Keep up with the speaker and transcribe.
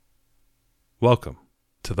Welcome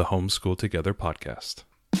to the Homeschool Together podcast.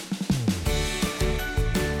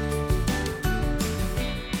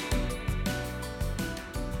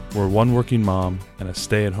 Where one working mom and a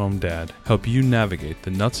stay-at-home dad help you navigate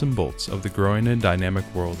the nuts and bolts of the growing and dynamic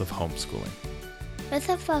world of homeschooling. With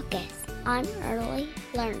a focus on early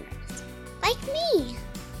learners, like me.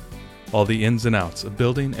 All the ins and outs of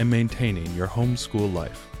building and maintaining your homeschool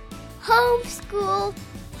life. Homeschool.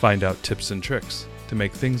 Find out tips and tricks to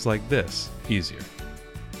make things like this easier.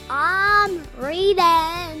 I'm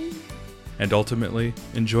reading. And ultimately,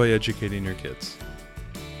 enjoy educating your kids.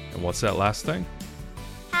 And what's that last thing?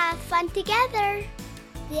 Have fun together.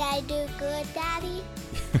 Did I do good, Daddy?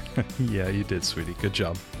 Yeah, you did, sweetie. Good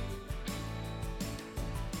job.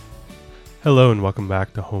 Hello and welcome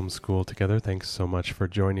back to Homeschool Together. Thanks so much for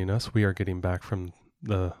joining us. We are getting back from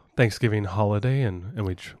the Thanksgiving holiday and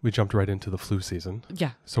we jumped right into the flu season.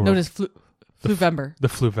 Yeah, so known as Fluvember. The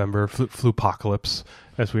flu-apocalypse,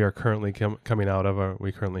 as we are currently coming out of.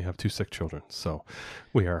 We currently have 2 sick children, so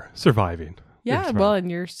we are surviving. Yeah, well,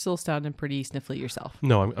 and you're still sounding pretty sniffly yourself.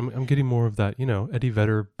 No, I'm getting more of that, Eddie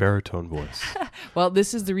Vedder baritone voice. Well,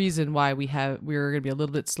 this is the reason why we're going to be a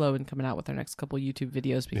little bit slow in coming out with our next couple YouTube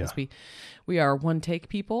videos, because we are one take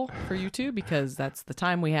people for YouTube, because that's the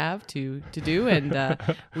time we have to do, and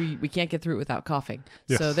we can't get through it without coughing.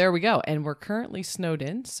 Yes. So there we go. And we're currently snowed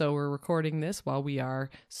in, so we're recording this while we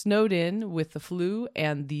are snowed in with the flu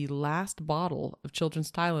and the last bottle of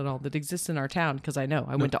children's Tylenol that exists in our town, because I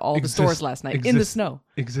went to all the stores last night in the snow.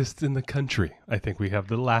 Exists in the country. I think we have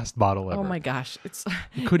the last bottle ever. Oh my gosh.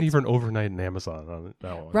 You couldn't even overnight in Amazon on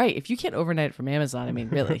that one. Right. If you can't overnight it from Amazon, I mean,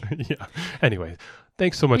 really. Yeah. Anyway,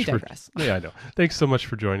 thanks so much Yeah, I know. Thanks so much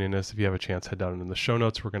for joining us. If you have a chance, head down in the show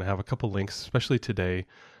notes. We're going to have a couple links, especially today.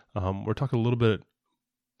 We're talking a little bit,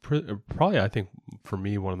 probably I think for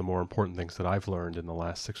me, one of the more important things that I've learned in the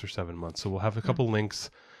last 6 or 7 months. So we'll have a couple links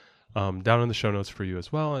down in the show notes for you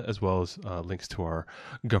as well as links to our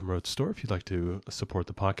Gumroad store if you'd like to support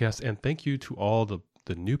the podcast. And thank you to all the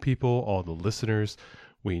new people, all the listeners.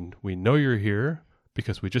 We know you're here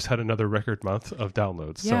because we just had another record month of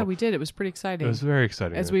downloads. Yeah, so we did. It was pretty exciting. It was very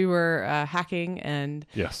exciting. As we were hacking and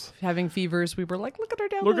having fevers, we were like, look at our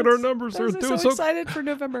downloads. Look at our numbers. They're doing so excited for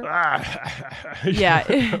November. Yeah,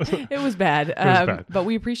 it was bad. Bad. But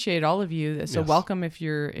we appreciate all of you. So welcome if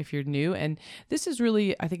you're new. And this is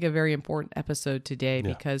really, I think, a very important episode today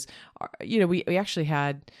because, we actually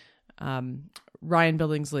had Ryan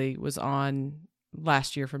Billingsley was on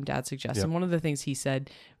last year from Dad's Suggestion. One of the things he said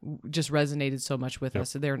just resonated so much with us.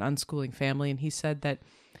 So they're an unschooling family, and he said that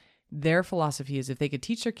their philosophy is if they could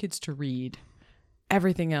teach their kids to read,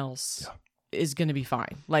 everything else is going to be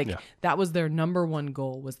fine. That was their number one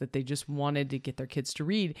goal, was that they just wanted to get their kids to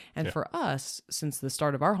read. And for us, since the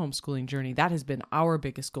start of our homeschooling journey, that has been our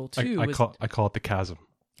biggest goal too. I call it the chasm.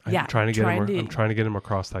 I'm trying to get him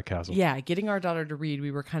across that chasm. Yeah, getting our daughter to read.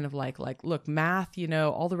 We were kind of like, look, math,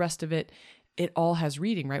 all the rest of it, it all has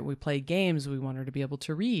reading, right? We play games. We want her to be able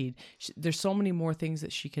to read. There's so many more things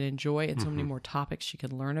that she can enjoy and so many more topics she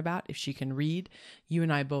can learn about if she can read. You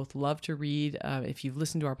and I both love to read. If you've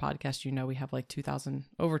listened to our podcast, we have like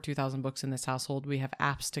over 2,000 books in this household. We have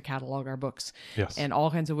apps to catalog our books and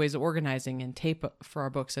all kinds of ways of organizing and tape for our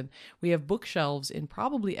books. And we have bookshelves in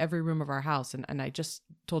probably every room of our house. And I just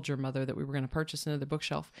told your mother that we were going to purchase another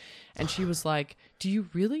bookshelf. And she was like, do you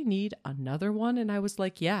really need another one? And I was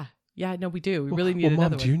like, yeah, no, we do. We really need another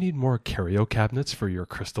Mom, one. do you need more curio cabinets for your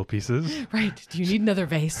crystal pieces? Right. Do you need another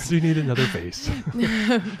vase? Do you need another vase?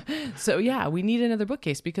 So we need another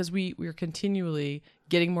bookcase because we're continually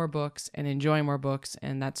getting more books and enjoying more books.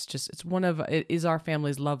 And that's just, it is our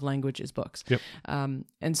family's love language is books. Yep.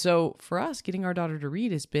 And so for us, getting our daughter to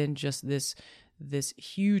read has been just this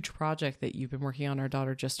huge project that you've been working on. Our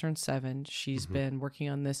daughter just turned 7. She's been working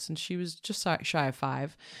on this since she was just shy of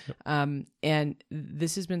 5. Yep. And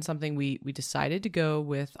this has been something we decided to go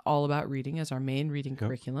with All About Reading as our main reading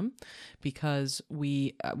curriculum, because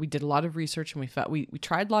we did a lot of research and we felt we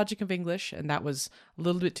tried Logic of English, and that was a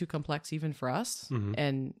little bit too complex even for us.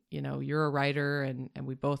 And you're a writer and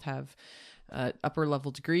we both have upper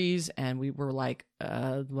level degrees, and we were like,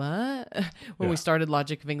 what? When we started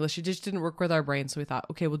Logic of English, it just didn't work with our brain. So we thought,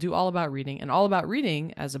 okay, we'll do All About Reading. And All About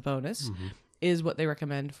Reading, as a bonus, is what they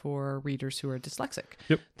recommend for readers who are dyslexic.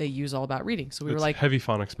 Yep. They use All About Reading. So we were It's like, heavy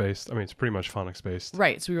phonics based. I mean, it's pretty much phonics based.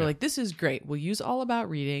 Right. So we were like, this is great. We'll use All About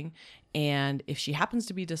Reading. And if she happens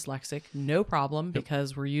to be dyslexic, no problem,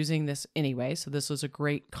 because we're using this anyway. So this was a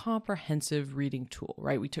great comprehensive reading tool,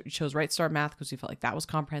 right? We chose Right Start Math because we felt like that was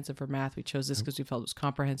comprehensive for math. We chose this because we felt it was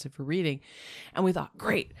comprehensive for reading. And we thought,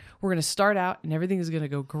 great, we're going to start out and everything is going to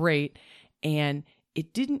go great. And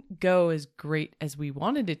it didn't go as great as we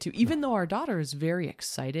wanted it to, even though our daughter is very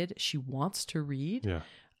excited. She wants to read.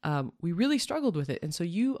 Yeah. We really struggled with it. And so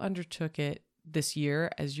you undertook it this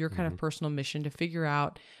year as your kind of personal mission to figure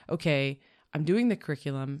out, okay, I'm doing the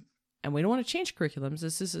curriculum and we don't want to change curriculums.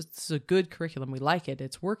 This is a good curriculum. We like it.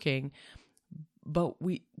 It's working. But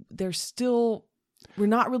we're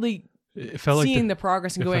not really It felt seeing like the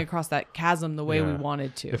progress and going across that chasm the way we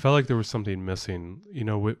wanted to. It felt like there was something missing. You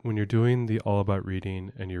know, when you're doing the All About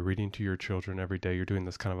Reading and you're reading to your children every day, you're doing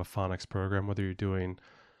this kind of a phonics program, whether you're doing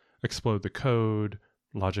Explode the Code,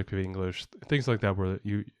 Logic of English, things like that, where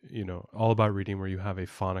you know, All About Reading, where you have a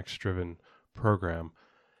phonics-driven program,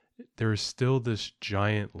 there is still this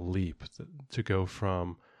giant leap to go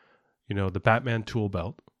from, you know, the Batman tool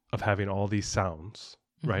belt of having all these sounds,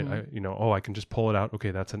 right? I can just pull it out.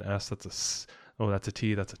 Okay, that's an S, that's a S, oh, that's a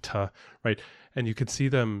T, that's a T, right? And you could see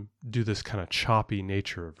them do this kind of choppy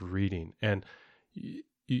nature of reading. And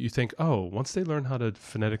you think, oh, once they learn how to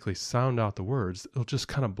phonetically sound out the words, they'll just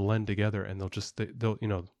kind of blend together and they'll just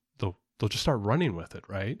start running with it,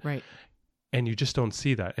 right? Right. And you just don't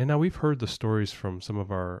see that. And now we've heard the stories from some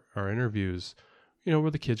of our interviews, you know,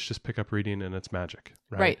 where the kids just pick up reading and it's magic,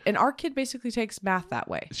 right? Right. And our kid basically takes math that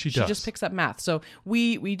way. She does. Just picks up math. So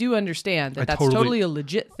we do understand that that's totally totally a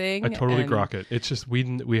legit thing. I totally grok it. It's just we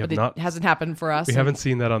have not. It hasn't happened for us. We haven't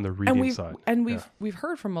seen that on the reading side. And we've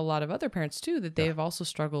heard from a lot of other parents too that they have also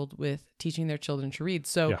struggled with teaching their children to read.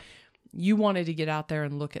 So you wanted to get out there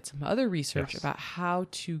and look at some other research about how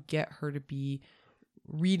to get her to be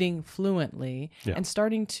reading fluently and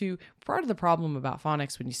starting to. Part of the problem about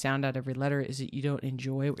phonics when you sound out every letter is that you don't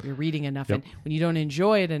enjoy what you're reading enough. And when you don't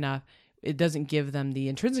enjoy it enough, it doesn't give them the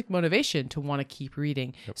intrinsic motivation to want to keep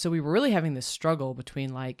reading. So we were really having this struggle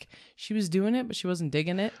between, like, she was doing it, but she wasn't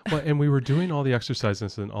digging it. Well, and we were doing all the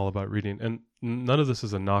exercises in All About Reading, and none of this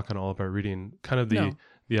is a knock on All About Reading. Kind of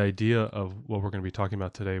the idea of what we're going to be talking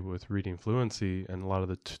about today with reading fluency and a lot of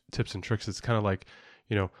the tips and tricks. It's kind of like,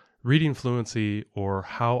 you know, reading fluency or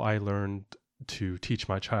how I learned to teach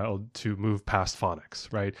my child to move past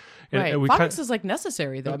phonics, right? And phonics is like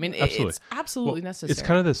necessary, though. I mean, it's absolutely necessary. It's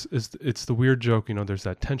kind of it's the weird joke, you know, there's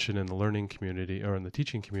that tension in the learning community or in the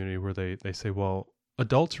teaching community where they say, well,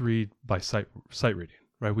 adults read by sight reading,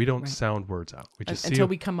 right? We don't sound words out. We just until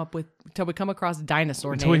we come across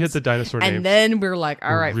dinosaur names. Until we hit the dinosaur names. And then we're like,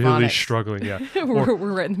 all right, really phonics. struggling, yeah. we're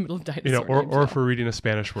right in the middle of dinosaur names. Or if now. we're reading a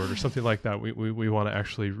Spanish word or something like that, we want to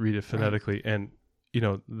actually read it phonetically. And, you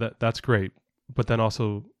know, that's great. But then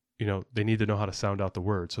also, you know, they need to know how to sound out the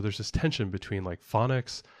word. So there's this tension between like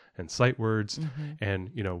phonics and sight words and,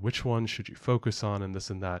 you know, which one should you focus on and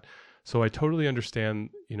this and that. So I totally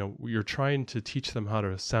understand, you know, you're trying to teach them how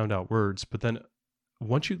to sound out words, but then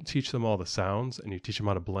once you teach them all the sounds and you teach them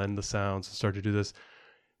how to blend the sounds and start to do this,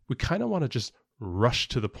 we kind of want to just rush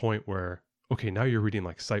to the point where, okay, now you're reading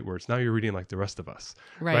like sight words. Now you're reading like the rest of us,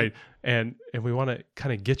 right? And we want to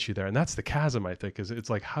kind of get you there. And that's the chasm, I think, is it's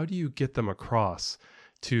like, how do you get them across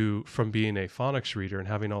from being a phonics reader and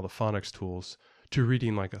having all the phonics tools to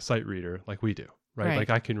reading like a sight reader like we do, right? Like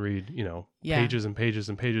I can read, you know, pages and pages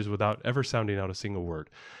and pages without ever sounding out a single word.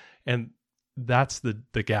 And that's the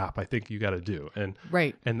gap I think you got to do. And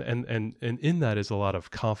and in that is a lot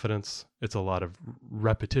of confidence. It's a lot of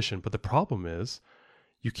repetition. But the problem is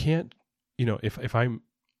you can't, you know, if I'm,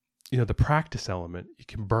 you know, the practice element, you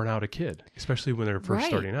can burn out a kid, especially when they're first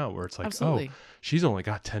starting out, where it's like, oh, she's only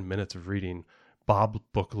got 10 minutes of reading Bob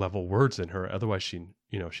book level words in her. Otherwise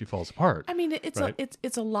she falls apart. I mean, it's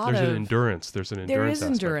a lot There's of an endurance. There's an endurance. There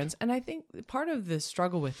is endurance. And I think part of the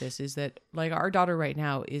struggle with this is that, like, our daughter right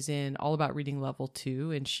now is in All About Reading level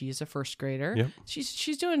 2 and she's a first grader. Yep.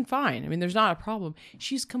 She's doing fine. I mean, there's not a problem.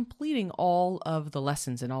 She's completing all of the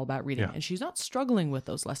lessons in All About Reading and she's not struggling with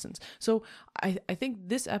those lessons. So I think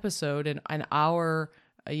this episode and our,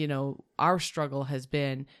 you know, our struggle has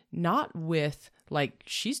been not with, like,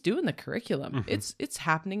 she's doing the curriculum. It's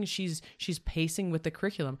happening. She's pacing with the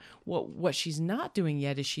curriculum. What she's not doing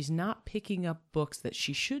yet is she's not picking up books that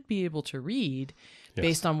she should be able to read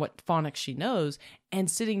based on what phonics she knows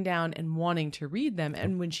and sitting down and wanting to read them.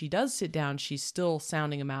 And when she does sit down, she's still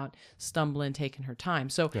sounding them out, stumbling, taking her time.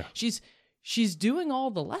 So she's doing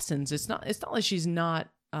all the lessons. It's not like she's not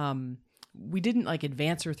we didn't like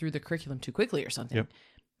advance her through the curriculum too quickly or something.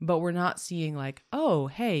 But we're not seeing like, oh,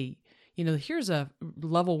 hey, you know, here's a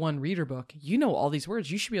level 1 reader book. You know all these words.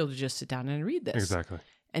 You should be able to just sit down and read this. Exactly.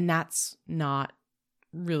 And that's not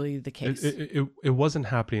really the case. It wasn't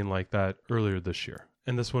happening like that earlier this year.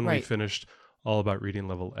 And this one we finished All About Reading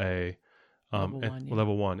level A.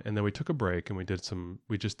 Level 1, and then we took a break and we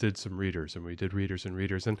just did some readers, and we did readers, and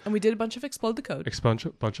we did a bunch of Explode the Code. Bunch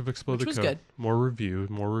of Explode the Code. Which was good. More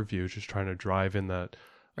review, just trying to drive in that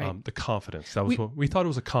Right. the confidence. That was what we thought it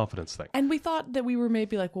was a confidence thing. And we thought that we were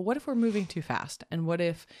maybe like, well, what if we're moving too fast? And what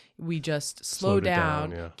if we just slow Slowed it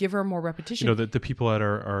down, down, give her more repetition? The people at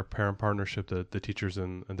our parent partnership, the teachers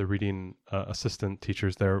and the reading assistant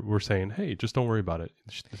teachers there were saying, hey, just don't worry about it.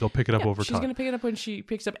 They'll pick it up over she's time. She's going to pick it up when she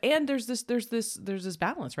picks up. And there's this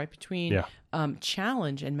balance, right, between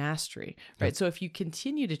challenge and mastery, right? Yep. So if you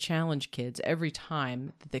continue to challenge kids every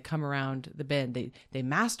time that they come around the bend, they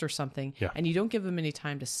master something, and you don't give them any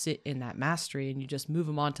time to sit in that mastery, and you just move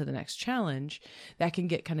them on to the next challenge, that can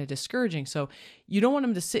get kind of discouraging. So you don't want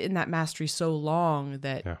them to sit in that mastery so long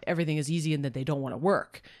that everything is easy and that they don't want to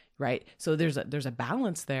work. Right. So there's a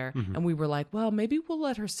balance there. Mm-hmm. And we were like, well, maybe we'll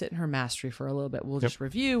let her sit in her mastery for a little bit. We'll just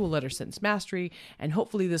review. We'll let her sit in mastery. And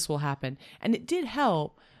hopefully this will happen. And it did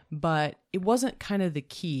help, but it wasn't kind of the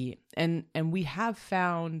key. And we have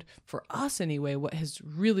found, for us anyway, what has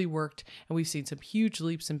really worked. And we've seen some huge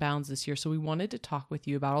leaps and bounds this year. So we wanted to talk with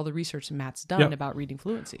you about all the research that Matt's done about reading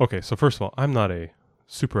fluency. Okay. So first of all, I'm not a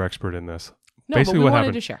super expert in this. No, basically but we what wanted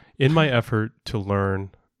happened to share. in my effort to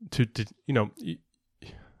learn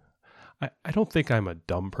I don't think I'm a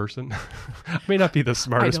dumb person. I may not be the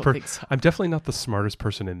smartest person. So. I'm definitely not the smartest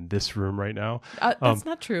person in this room right now. That's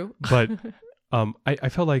not true. But I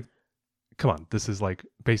felt like, come on, this is like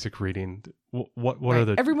basic reading. What are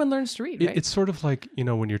the? Everyone learns to read. Right? It's sort of like,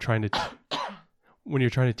 when you're trying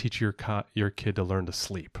to teach your kid to learn to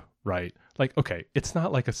sleep, right? Like, okay, it's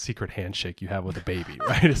not like a secret handshake you have with a baby,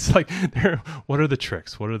 right? It's like, what are the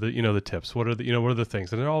tricks? What are the, the tips? What are the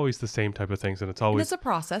things? And they're always the same type of things. And it's always... And it's a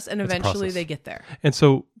process, and eventually they get there. And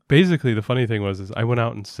so basically the funny thing is I went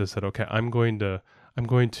out and just said, okay, I'm going to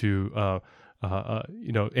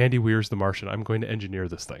Andy Weir's The Martian. I'm going to engineer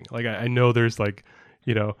this thing. Like, I know there's like,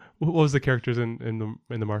 what was the characters in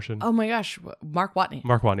The Martian? Oh my gosh, Mark Watney.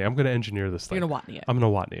 I'm going to engineer this thing. You're going to Watney it. I'm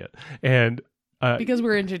going to Watney it. And... because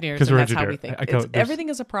we're engineers, and that's how we think. Everything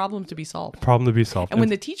is a problem to be solved. And when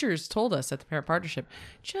the teachers told us at the Parent Partnership,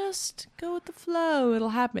 just go with the flow, it'll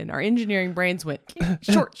happen. Our engineering brains went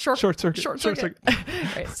short circuit.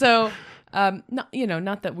 Right. So,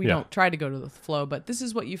 not that we don't try to go to the flow, but this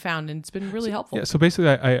is what you found, and it's been really helpful. Yeah. So basically,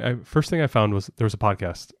 I first thing I found was there was a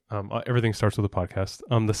podcast. Everything starts with a podcast.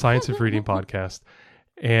 The Science of Reading podcast,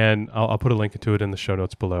 and I'll put a link to it in the show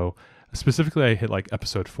notes below. Specifically, I hit like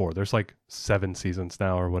episode 4. There's like 7 seasons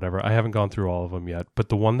now or whatever. I haven't gone through all of them yet. But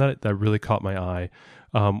the one that really caught my eye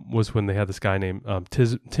was when they had this guy named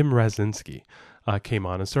Tim Razinski came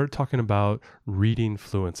on and started talking about reading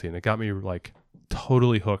fluency. And it got me like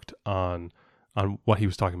totally hooked on what he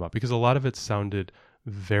was talking about, because a lot of it sounded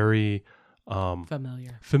very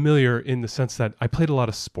familiar in the sense that I played a lot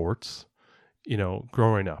of sports,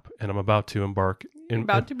 growing up, and I'm about to embark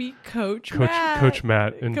to be Coach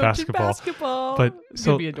Matt in basketball. But it's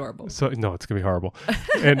gonna be adorable. So no, it's gonna be horrible.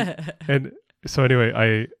 and so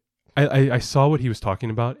anyway, I saw what he was talking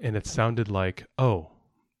about, and it sounded like, oh,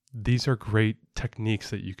 these are great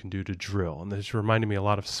techniques that you can do to drill, and this reminded me a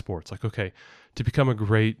lot of sports. Like, okay, to become a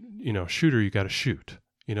great shooter, you got to shoot.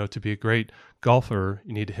 To be a great golfer,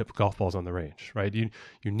 you need to hit golf balls on the range, right? You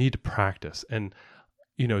need to practice, and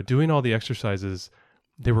doing all the exercises,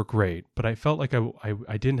 they were great, but I felt like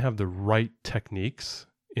I didn't have the right techniques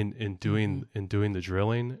in doing the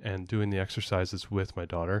drilling and doing the exercises with my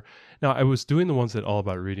daughter. Now, I was doing the ones that All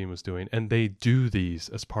About Reading was doing, and they do these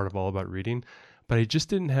as part of All About Reading, but I just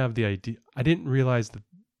didn't have the idea. I didn't realize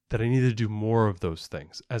that I needed to do more of those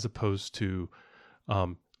things as opposed to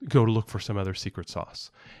go to look for some other secret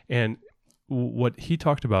sauce. And what he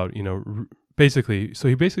talked about, basically, so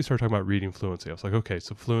he basically started talking about reading fluency. I was like, okay,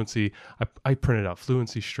 so fluency, I printed out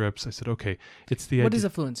fluency strips. I said, okay, it's the What is a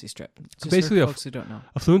fluency strip? Just basically, for folks who don't know.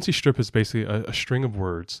 A fluency strip is basically a string of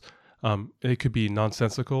words. It could be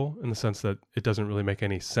nonsensical in the sense that it doesn't really make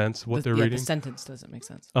any sense they're reading. The sentence doesn't make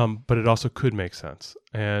sense. But it also could make sense.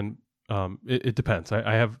 And it depends.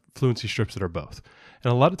 I have fluency strips that are both.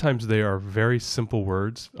 And a lot of times they are very simple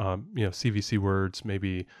words, CVC words,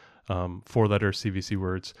 maybe 4-letter CVC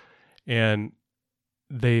words. And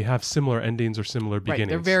they have similar endings or similar beginnings. Right,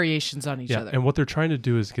 they're variations on each other. And what they're trying to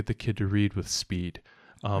do is get the kid to read with speed,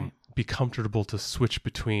 be comfortable to switch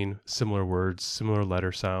between similar words, similar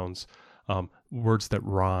letter sounds, words that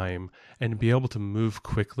rhyme, and be able to move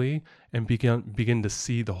quickly and begin to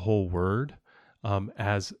see the whole word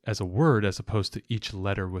as a word, as opposed to each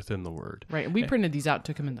letter within the word. Right, and we printed these out and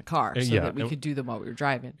took them in the car so that we could do them while we were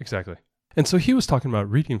driving. Exactly. And so he was talking about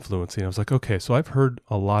reading fluency, and I was like, okay, so I've heard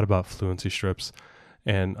a lot about fluency strips,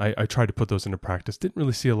 And I tried to put those into practice. Didn't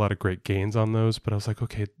really see a lot of great gains on those, but I was like,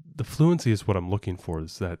 okay, the fluency is what I'm looking for.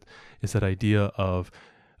 Is that idea of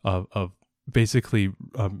basically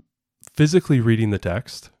physically reading the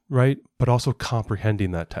text, right? But also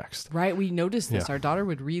comprehending that text. Right. We noticed this. Yeah. Our daughter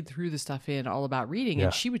would read through the stuff in All About Reading, Yeah.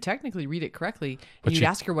 and she would technically read it correctly. But And you'd she-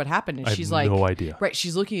 ask her what happened, and I she's have like, no idea. Right.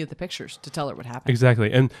 She's looking at the pictures to tell her what happened.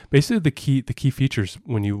 Exactly. And basically the key features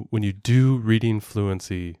when you do reading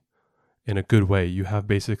fluency in a good way, you have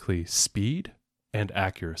basically speed and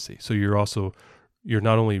accuracy. So you're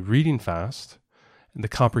not only reading fast, and the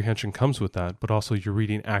comprehension comes with that, but also you're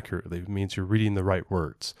reading accurately. It means you're reading the right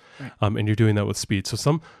words. Right. And you're doing that with speed. So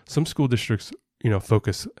some school districts,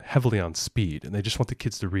 focus heavily on speed, and they just want the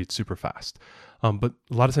kids to read super fast. But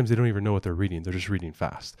a lot of times they don't even know what they're reading. They're just reading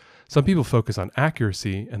fast. Some people focus on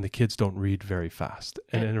accuracy, and the kids don't read very fast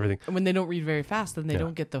and everything. And when they don't read very fast, then they Yeah.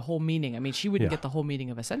 don't get the whole meaning. I mean, she wouldn't Yeah. get the whole meaning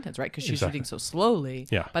of a sentence, right? Because she's Exactly. reading so slowly.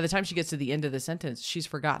 Yeah. By the time she gets to the end of the sentence, she's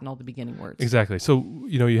forgotten all the beginning words. Exactly. So,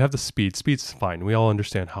 you have the speed. Speed's fine. We all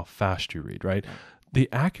understand how fast you read, right? The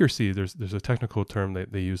accuracy, there's a technical term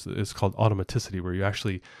that they use. It's called automaticity, where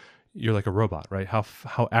you're like a robot, right?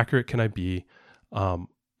 How accurate can I be?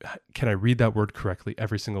 Can I read that word correctly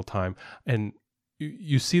every single time? And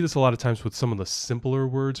you see this a lot of times with some of the simpler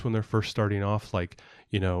words when they're first starting off, like,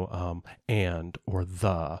 and, or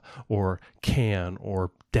the, or can,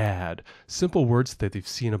 or dad. Simple words that they've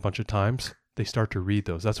seen a bunch of times. They start to read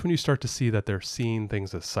those. That's when you start to see that they're seeing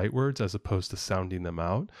things as sight words as opposed to sounding them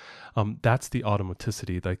out. That's the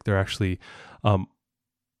automaticity. Like they're actually,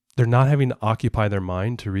 they're not having to occupy their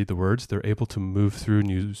mind to read the words. They're able to move through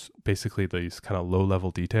and use basically these kind of low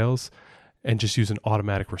level details and just use an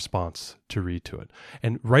automatic response to read to it.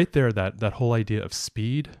 And right there, that whole idea of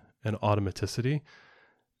speed and automaticity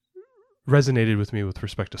resonated with me with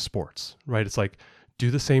respect to sports, right? It's like, do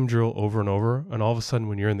the same drill over and over, and all of a sudden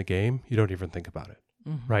when you're in the game, you don't even think about it.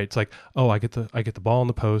 Mm-hmm. Right? It's like, oh, I get the ball in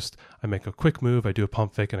the post, I make a quick move, I do a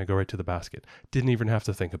pump fake, and I go right to the basket. Didn't even have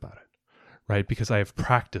to think about it, right? Because I have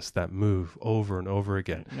practiced that move over and over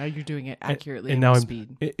again. Now you're doing it accurately And and now with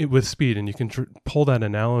I'm speed. with speed, and you can pull that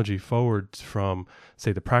analogy forward from,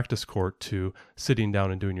 say, the practice court to sitting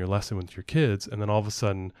down and doing your lesson with your kids, and then all of a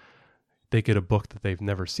sudden they get a book that they've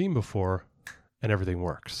never seen before, and everything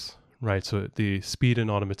works. Right, so the speed and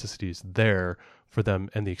automaticity is there for them,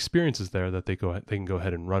 and the experience is there that they can go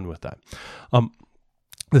ahead and run with that.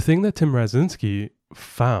 The thing that Tim Raczynski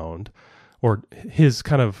found, or his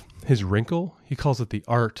wrinkle, he calls it the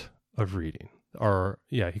art of reading,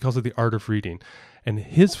 he calls it the art of reading, and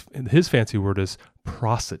his fancy word is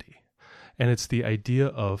prosody, and it's the idea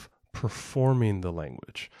of performing the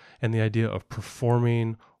language, and the idea of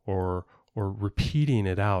performing or repeating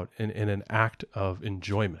it out in an act of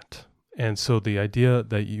enjoyment. And so the idea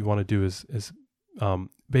that you want to do is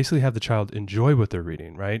basically have the child enjoy what they're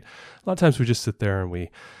reading, right? A lot of times we just sit there and we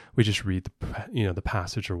just read the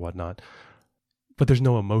passage or whatnot, but there's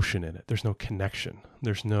no emotion in it. There's no connection.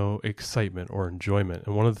 There's no excitement or enjoyment.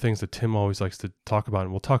 And one of the things that Tim always likes to talk about,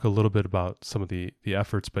 and we'll talk a little bit about some of the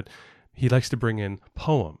efforts, but he likes to bring in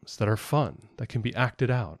poems that are fun, that can be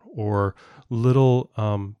acted out, or little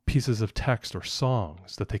pieces of text or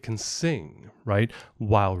songs that they can sing, right,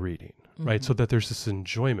 while reading, right? So that there's this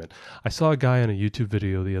enjoyment. I saw a guy on a YouTube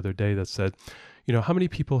video the other day that said, how many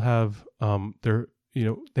people have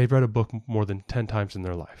they've read a book more than 10 times in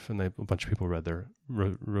their life, and a bunch of people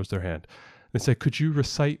rose their hand. They said, could you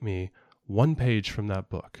recite me one page from that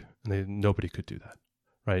book? And nobody could do that,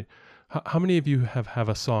 right? How many of you have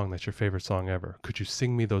a song that's your favorite song ever? Could you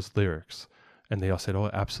sing me those lyrics? And they all said, oh,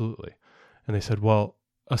 absolutely. And they said, well,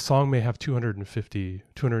 a song may have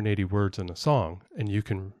 280 words in a song, and you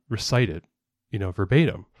can recite it,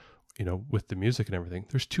 verbatim, with the music and everything.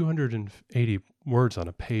 There's 280 words on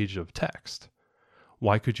a page of text.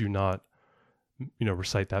 Why could you not,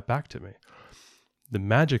 recite that back to me? The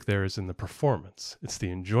magic there is in the performance. It's the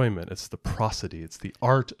enjoyment. It's the prosody. It's the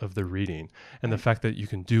art of the reading, and the fact that you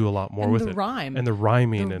can do a lot more with it. Rhyme. And the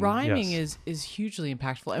rhyming. The rhyming is hugely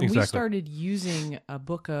impactful. And we started using a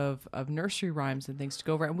book of nursery rhymes and things to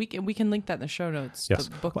go over, and we can link that in the show notes. Yes.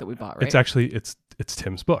 The book that we bought, right? It's actually it's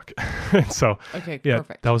Tim's book. So okay,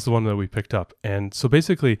 perfect. That was the one that we picked up. And so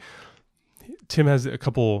basically, Tim has a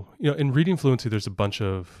couple. In reading fluency, there's a bunch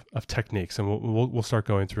of techniques, and we'll start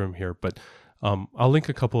going through them here, but. I'll link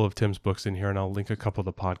a couple of Tim's books in here, and I'll link a couple of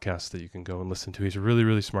the podcasts that you can go and listen to. He's a really,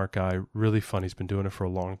 really smart guy, really fun. He's been doing it for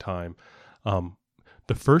a long time.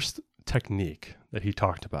 The first technique that he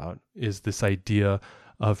talked about is this idea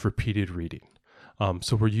of repeated reading.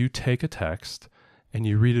 So where you take a text and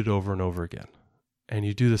you read it over and over again, and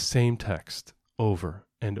you do the same text over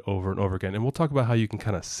and over again. And we'll talk about how you can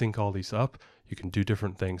kind of sync all these up. You can do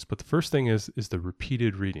different things. But the first thing is the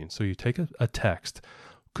repeated reading. So you take a text,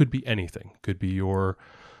 could be anything. Could be your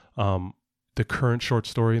the current short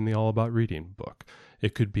story in the All About Reading book.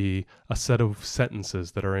 It could be a set of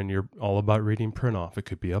sentences that are in your All About Reading print-off. It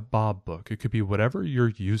could be a Bob book. It could be whatever you're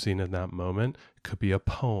using in that moment. It could be a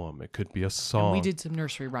poem. It could be a song. And we did some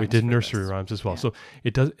nursery rhymes. We did nursery rhymes as well. Yeah. So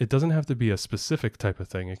it doesn't have to be a specific type of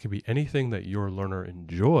thing. It could be anything that your learner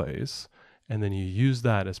enjoys, and then you use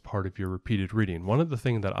that as part of your repeated reading. One of the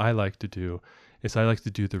things that I like to do is I like to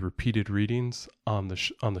do the repeated readings on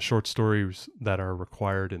the short stories that are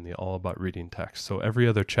required in the All About Reading text. So every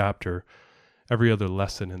other chapter, every other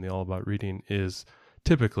lesson in the All About Reading is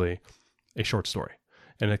typically a short story,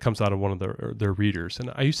 and it comes out of one of their readers.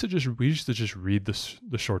 And we used to just read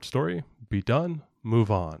the short story, be done, move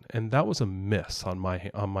on. And that was a miss on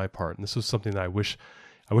my part. And this was something that I wish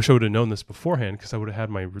I would have known this beforehand, because I would have had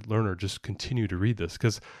my learner just continue to read this.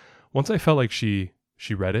 Because once I felt like she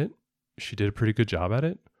read it, she did a pretty good job at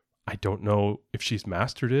it. I don't know if she's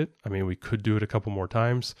mastered it. I mean, we could do it a couple more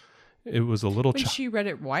times. It was a little. When she read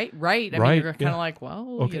it right. I mean, you're kind of like,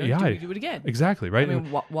 well, okay, do it again. Exactly, right. I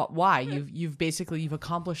mean, why? You've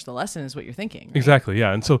accomplished the lesson, is what you're thinking. Right? Exactly,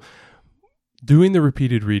 yeah. And so, doing the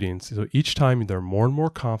repeated readings, so each time they're more and more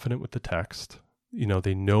confident with the text.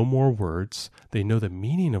 They know more words, they know the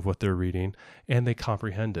meaning of what they're reading, and they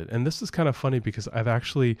comprehend it. And this is kind of funny, because I've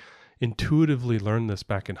actually intuitively learned this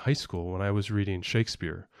back in high school when I was reading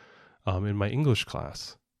Shakespeare in my English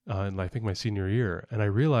class, in I think my senior year. And I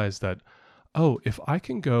realized that, if I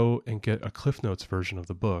can go and get a Cliff Notes version of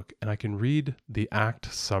the book, and I can read the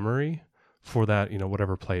act summary for that,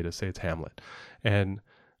 whatever play it is, say it's Hamlet, and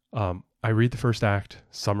I read the first act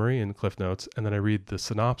summary in Cliff Notes, and then I read the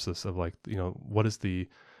synopsis of what is the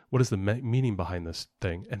meaning behind this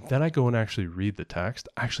thing, and then I go and actually read the text.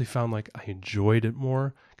 I actually found like I enjoyed it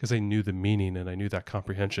more because I knew the meaning and I knew that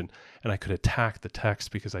comprehension, and I could attack the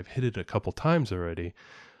text because I've hit it a couple times already.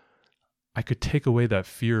 I could take away that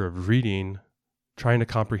fear of reading, trying to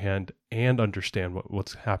comprehend and understand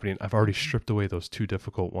what's happening. I've already stripped away those two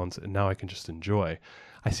difficult ones, and now I can just enjoy.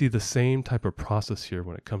 I see the same type of process here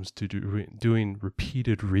when it comes to doing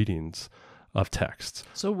repeated readings of texts.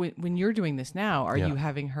 So when you're doing this now, are you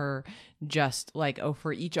having her just like,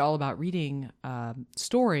 for each All About Reading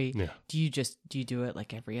story, do you do it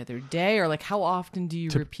like every other day, or like how often do you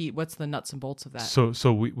repeat? What's the nuts and bolts of that?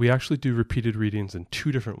 So we actually do repeated readings in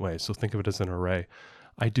two different ways. So think of it as an array.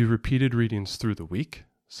 I do repeated readings through the week.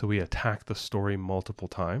 So we attack the story multiple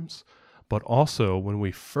times. But also, when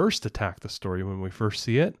we first attack the story, when we first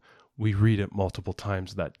see it, we read it multiple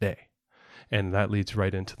times that day. And that leads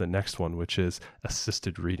right into the next one, which is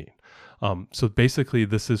assisted reading. So basically,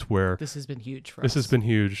 this is where... This has been huge for us. This has been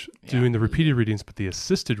huge, doing the repeated readings, but the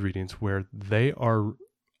assisted readings where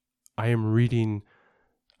I am reading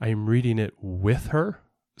it with her.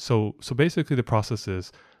 So basically, the process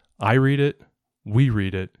is I read it, we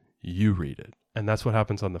read it, you read it. And that's what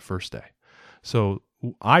happens on the first day. So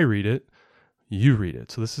I read it, you read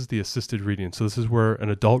it. So this is the assisted reading. So this is where an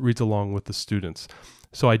adult reads along with the students.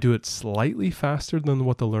 So I do it slightly faster than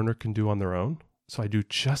what the learner can do on their own. So I do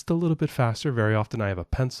just a little bit faster. Very often I have a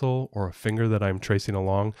pencil or a finger that I'm tracing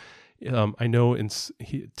along. I know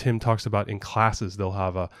Tim talks about in classes,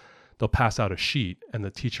 they'll pass out a sheet and the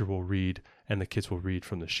teacher will read and the kids will read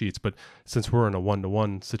from the sheets. But since we're in a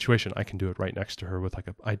one-to-one situation, I can do it right next to her with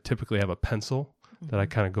I typically have a pencil that I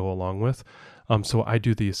kind of go along with. So I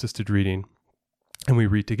do the assisted reading and we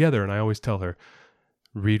read together. And I always tell her,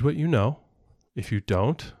 read what you know. If you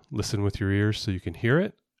don't, listen with your ears so you can hear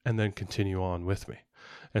it, and then continue on with me.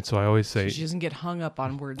 And so I always say... So she doesn't get hung up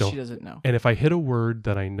on words she doesn't know. And if I hit a word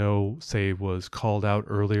that I know, say, was called out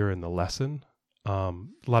earlier in the lesson, a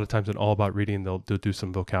lot of times in All About Reading, they'll do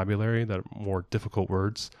some vocabulary that are more difficult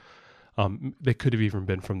words. They could have even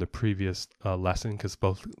been from the previous lesson, because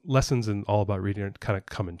both lessons in All About Reading kind of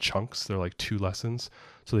come in chunks. They're like 2 lessons.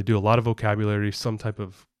 So they do a lot of vocabulary, some type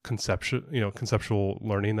of conceptual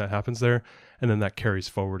learning that happens there, and then that carries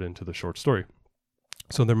forward into the short story.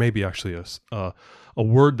 So there may be actually a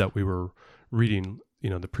word that we were reading,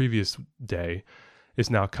 the previous day is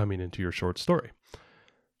now coming into your short story,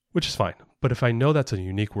 which is fine. But if I know that's a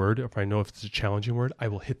unique word, if I know if it's a challenging word, I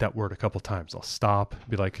will hit that word a couple times. I'll stop,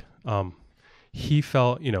 be like, he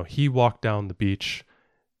walked down the beach,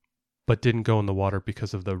 but didn't go in the water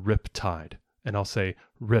because of the rip tide. And I'll say,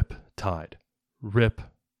 rip tide, rip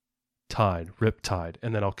tide,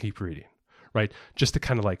 and then I'll keep reading, right? Just to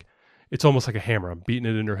kind of it's almost like a hammer. I'm beating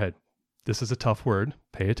it in her head. This is a tough word.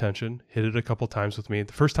 Pay attention. Hit it a couple times with me.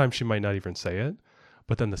 The first time she might not even say it,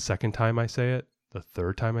 but then the second time I say it, the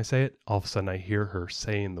third time I say it, all of a sudden I hear her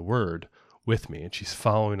saying the word with me, and she's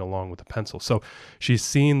following along with the pencil. So she's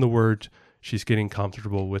seeing the word, she's getting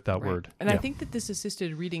comfortable with that word. And I think that this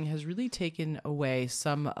assisted reading has really taken away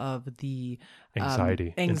some of the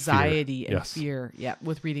anxiety and fear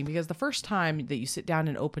with reading, because the first time that you sit down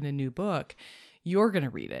and open a new book, you're going to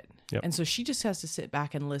read it. Yep. And so she just has to sit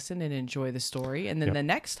back and listen and enjoy the story. And then the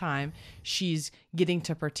next time, she's getting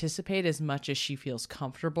to participate as much as she feels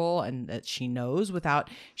comfortable and that she knows without,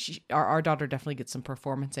 our daughter definitely gets some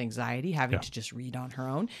performance anxiety having to just read on her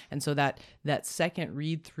own. And so that second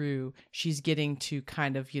read through, she's getting to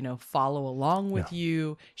kind of, follow along with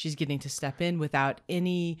you. She's getting to step in without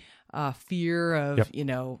any fear of,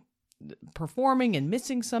 performing and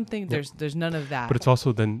missing something. There's none of that. But it's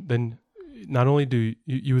also then not only do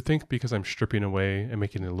you would think, because I'm stripping away and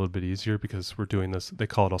making it a little bit easier, because we're doing this, they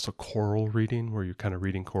call it also choral reading, where you're kind of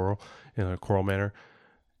reading choral in a choral manner.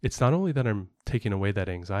 It's not only that I'm taking away that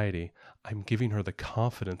anxiety, I'm giving her the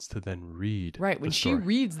confidence to then read. Right. When she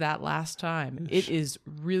reads that last time, it is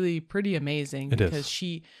really pretty amazing, because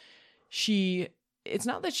she it's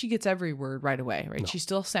not that she gets every word right away, right? No. She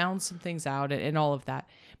still sounds some things out and all of that,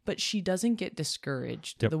 but she doesn't get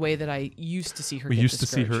discouraged the way that I used to see her. We used to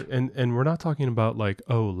see her, and we're not talking about like,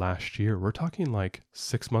 last year. We're talking like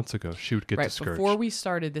 6 months ago. She would get discouraged before we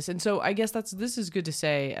started this. And so I guess this is good to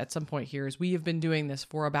say at some point here, is we have been doing this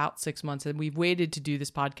for about 6 months, and we've waited to do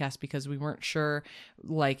this podcast because we weren't sure,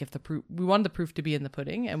 like, if we wanted the proof to be in the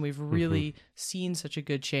pudding, and we've really seen such a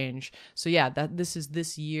good change. So that this is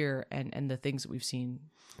this year and the things that we've seen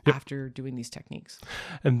after doing these techniques.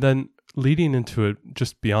 And then leading into it,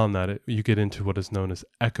 just beyond that, you get into what is known as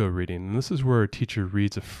echo reading. And this is where a teacher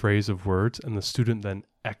reads a phrase of words and the student then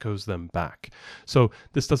echoes them back. So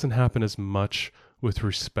this doesn't happen as much with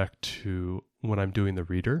respect to when I'm doing the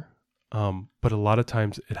reader. But a lot of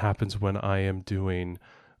times it happens when I am doing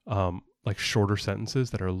like shorter sentences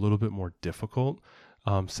that are a little bit more difficult.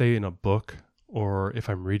 Say in a book, or if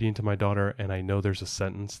I'm reading to my daughter and I know there's a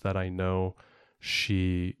sentence that I know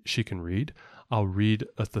she can read, I'll read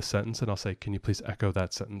the sentence and I'll say, can you please echo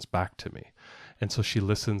that sentence back to me? And so she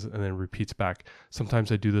listens and then repeats back.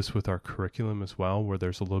 Sometimes I do this with our curriculum as well, where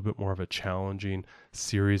there's a little bit more of a challenging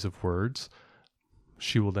series of words.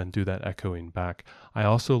 She will then do that echoing back. I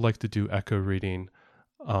also like to do echo reading.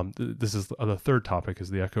 This is the third topic, is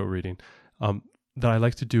the echo reading. That I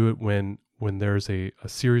like to do it when there's a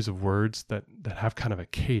series of words that have kind of a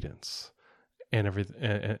cadence and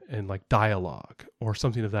everything, and like dialogue or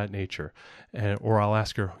something of that nature. Or I'll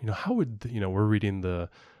ask her, how would, we're reading the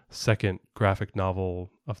second graphic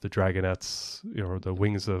novel of the Dragonettes, or the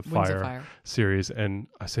Wings of Fire series. And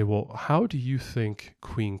I say, well, how do you think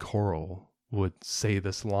Queen Coral would say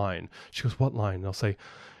this line? She goes, what line? And I'll say,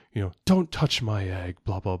 don't touch my egg,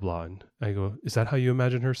 blah, blah, blah. And I go, is that how you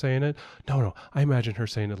imagine her saying it? No, I imagine her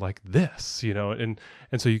saying it like this, and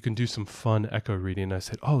so you can do some fun echo reading. And I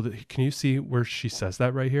said, can you see where she says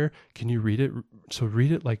that right here? Can you read it? So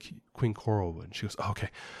read it like Queen Coral would. And she goes, okay,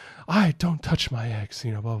 I don't touch my eggs,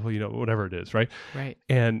 blah, blah, whatever it is, right? Right.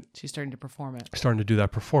 And she's starting to perform it. Starting to do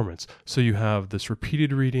that performance. So you have this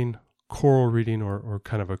repeated reading, choral reading, or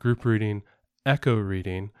kind of a group reading, echo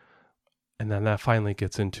reading. And then that finally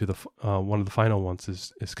gets into the one of the final ones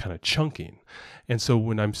is kind of chunking. And so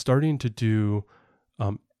when I'm starting to do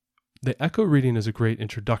the echo reading is a great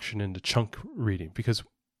introduction into chunk reading, because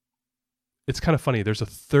it's kind of funny. There's a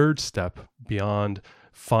third step beyond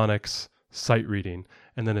phonics, sight reading,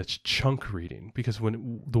 and then it's chunk reading. Because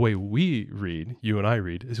the way we read, you and I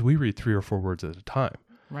read, is we read 3 or 4 words at a time.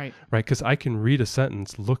 Right. Because I can read a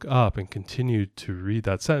sentence, look up, and continue to read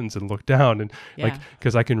that sentence and look down, and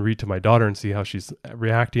because I can read to my daughter and see how she's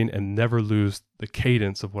reacting, and never lose the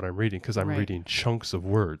cadence of what I'm reading, because I'm reading chunks of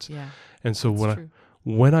words. Yeah. And so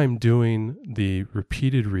when I'm doing the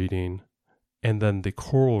repeated reading and then the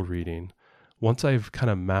choral reading, once I've kind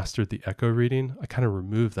of mastered the echo reading, I kind of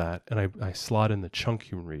remove that and I slot in the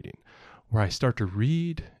chunking reading, where I start to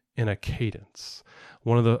read in a cadence.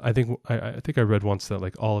 I think I read once that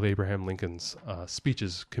like all of Abraham Lincoln's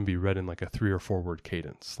speeches can be read in like a 3 or 4 word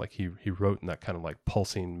cadence. Like he wrote in that kind of like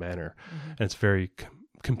pulsing manner, and it's very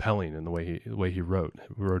compelling in the way he wrote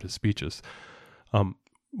his speeches.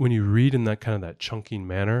 When you read in that kind of that chunking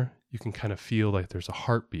manner, you can kind of feel like there's a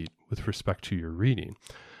heartbeat with respect to your reading.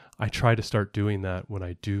 I try to start doing that when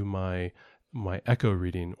I do my echo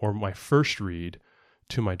reading, or my first read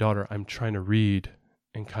to my daughter. I'm trying to read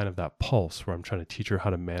in kind of that pulse, where I'm trying to teach her how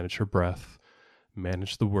to manage her breath,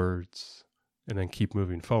 manage the words, and then keep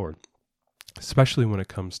moving forward. Especially when it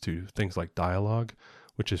comes to things like dialogue,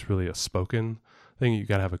 which is really a spoken thing. You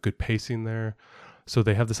got to have a good pacing there. So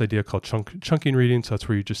they have this idea called chunking reading. So that's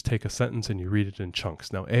where you just take a sentence and you read it in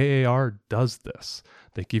chunks. Now AAR does this.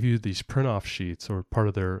 They give you these print off sheets or part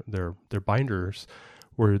of their binders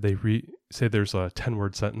where they say there's a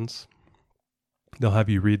 10-word sentence. They'll have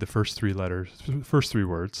you read the first three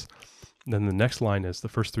words. Then the next line is the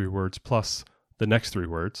first 3 words plus the next 3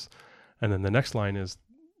 words. And then the next line is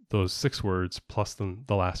those 6 words plus the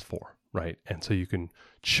last 4, right? And so you can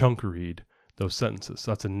chunk read those sentences.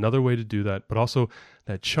 So that's another way to do that. But also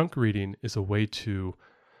that chunk reading is a way to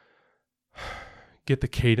get the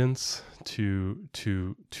cadence to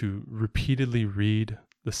repeatedly read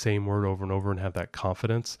the same word over and over and have that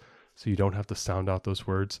confidence so you don't have to sound out those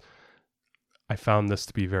words. I found this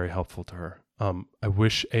to be very helpful to her. I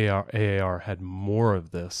wish AAR had more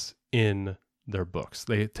of this in their books.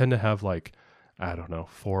 They tend to have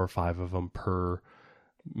 4 or 5 of them per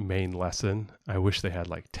main lesson. I wish they had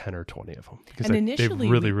 10 or 20 of them because they're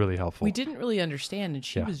really, really helpful. We didn't really understand, and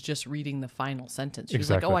she was just reading the final sentence. She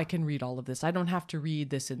was like, oh, I can read all of this. I don't have to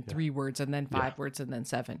read this in 3 words and then 5 words and then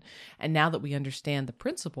 7. And now that we understand the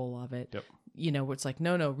principle of it, it's like,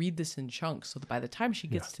 no, read this in chunks. So that by the time she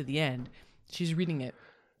gets to the end, she's reading it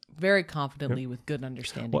very confidently with good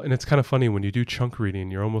understanding. Well, and it's kind of funny when you do chunk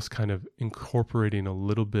reading, you're almost kind of incorporating a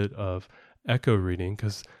little bit of echo reading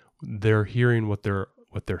because they're hearing what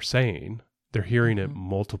they're saying. They're hearing it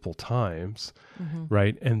multiple times,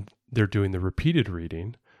 right? And they're doing the repeated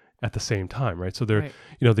reading at the same time, right? So they're,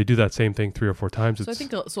 they do that same thing 3 or 4 times. So I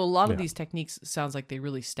think a lot of these techniques sounds like they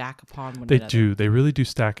really stack upon one another. They do. They really do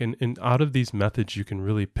stack. And out of these methods, you can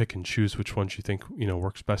really pick and choose which ones you think,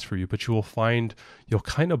 works best for you. But you'll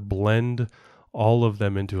kind of blend all of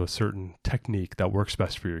them into a certain technique that works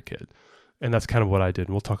best for your kid. And that's kind of what I did. And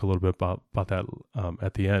we'll talk a little bit about that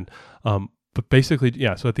at the end. But basically,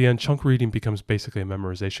 so at the end, chunk reading becomes basically a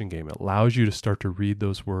memorization game. It allows you to start to read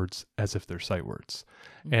those words as if they're sight words.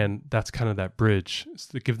 And that's kind of that bridge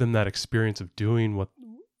to give them that experience of doing what,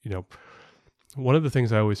 one of the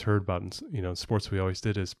things I always heard about in sports we always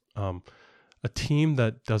did is a team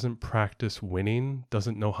that doesn't practice winning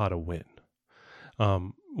doesn't know how to win.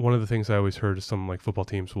 One of the things I always heard is some football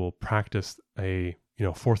teams will practice a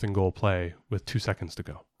 4th and goal play with 2 seconds to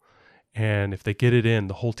go. And if they get it in,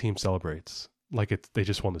 the whole team celebrates like they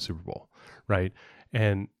just won the Super Bowl, right?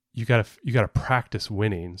 And you gotta practice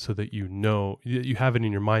winning so that you have it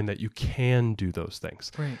in your mind that you can do those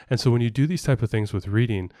things. Right. And so when you do these type of things with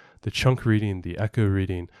reading, the chunk reading, the echo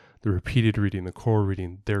reading, the repeated reading, the core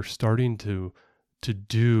reading, they're starting to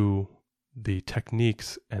do the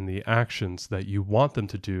techniques and the actions that you want them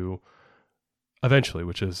to do eventually,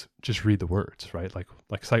 which is just read the words, right?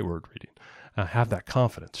 Like sight word reading. Have that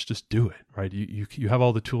confidence. Just do it, right? You have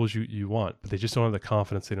all the tools you want, but they just don't have the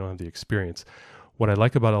confidence. They don't have the experience. What I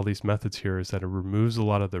like about all these methods here is that it removes a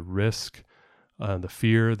lot of the risk, the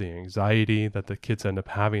fear, the anxiety that the kids end up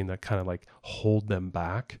having that kind of hold them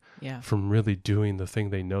back from really doing the thing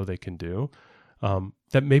they know they can do.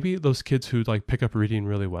 That maybe those kids who pick up reading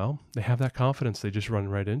really well, they have that confidence. They just run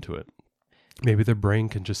right into it. Maybe their brain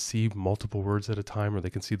can just see multiple words at a time, or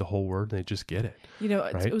they can see the whole word and they just get it.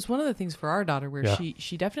 Right? It was one of the things for our daughter where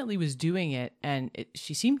she definitely was doing it and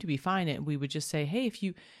she seemed to be fine. And we would just say, hey, if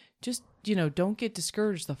you just, don't get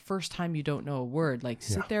discouraged the first time you don't know a word.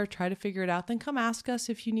 Sit there, try to figure it out, then come ask us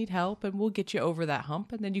if you need help and we'll get you over that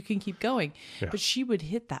hump and then you can keep going. Yeah. But she would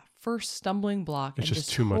hit that first stumbling block and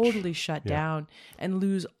just totally shut down and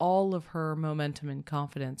lose all of her momentum and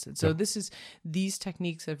confidence. And so these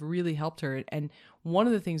techniques have really helped her. And one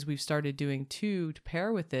of the things we've started doing too, to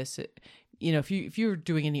pair with this, if you're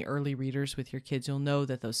doing any early readers with your kids, you'll know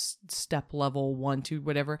that those step level 1, 2,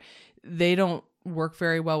 whatever, they don't work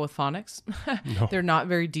very well with phonics. No. They're not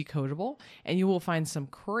very decodable, and you will find some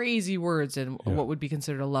crazy words in what would be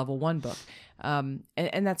considered a level 1 book. And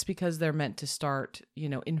that's because they're meant to start,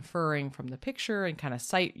 inferring from the picture and kind of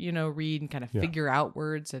sight, read and kind of figure out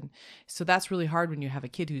words. And so that's really hard when you have a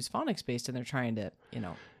kid who's phonics based and they're trying to,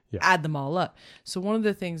 add them all up. So one of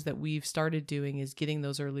the things that we've started doing is getting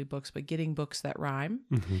those early books, but getting books that rhyme.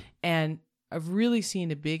 Mm-hmm. And I've really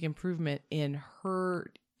seen a big improvement in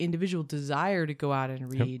her individual desire to go out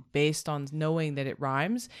and read based on knowing that it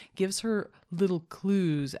rhymes, gives her little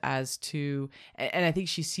clues as to, and I think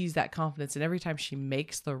she sees that confidence. And every time she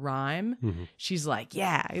makes the rhyme, she's like,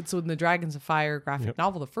 yeah. It's in the Dragons of Fire graphic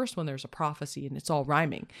novel, the first one, there's a prophecy and it's all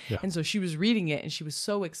rhyming. Yeah. And so she was reading it and she was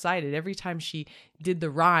so excited. Every time she did the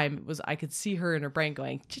rhyme, I could see her in her brain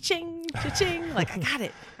going, cha-ching, cha-ching. Like, I got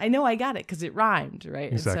it. I know I got it because it rhymed,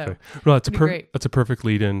 right? Exactly. And so, well, that's a perfect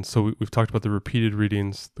lead in. So we've talked about the repeated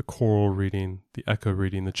readings, the choral reading, the echo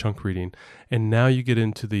reading, the chunk reading. And now you get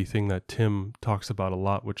into the thing that Tim talks about a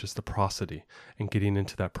lot, which is the prosody, and getting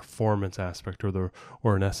into that performance aspect,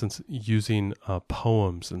 or in essence, using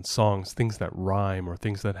poems and songs, things that rhyme or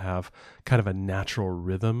things that have kind of a natural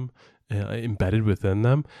rhythm embedded within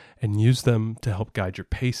them, and use them to help guide your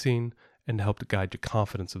pacing and to help to guide the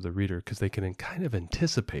confidence of the reader, because they can kind of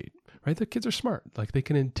anticipate, right? The kids are smart. Like, they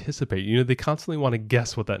can anticipate, they constantly want to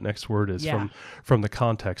guess what that next word is from the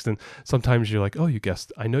context. And sometimes you're like, oh,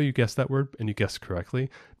 I know you guessed that word, and you guessed correctly,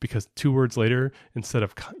 because 2 words later, instead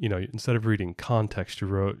of reading context, you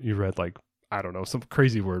read like, I don't know, some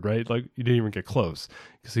crazy word, right? Like, you didn't even get close,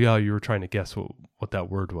 because you were trying to guess what that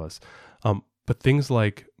word was. But things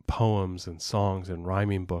like poems and songs and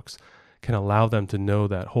rhyming books can allow them to know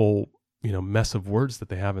that whole mess of words that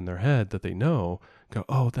they have in their head that they know, go,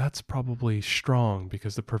 oh, that's probably strong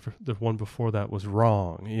because the one before that was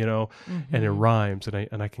wrong, and it rhymes,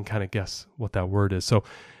 and I can kind of guess what that word is. So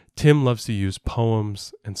Tim loves to use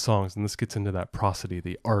poems and songs, and this gets into that prosody,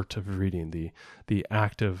 the art of reading, the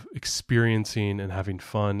act of experiencing and having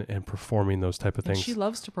fun and performing those type of things. And she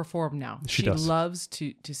loves to perform now. She does. Loves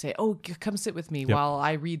to say, oh, come sit with me while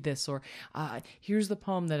I read this, or here's the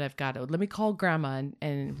poem that I've got. Let me call grandma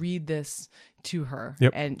and read this to her.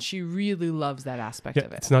 Yep. And she really loves that aspect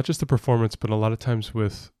of it. It's not just the performance, but a lot of times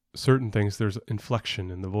with certain things, there's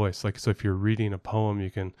inflection in the voice. Like, so if you're reading a poem,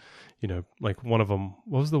 you can, like one of them,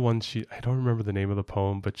 what was the one I don't remember the name of the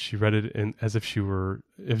poem, but she read it as if she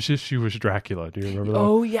was Dracula. Do you remember that?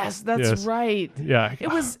 Oh yes, that's right. Yeah.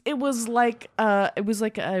 It was like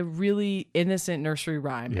a really innocent nursery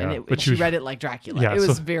rhyme, and she read it like Dracula. Yeah, it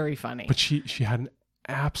was very funny. But she had an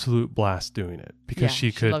absolute blast doing it, because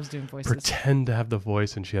she could loves doing voices. Pretend to have the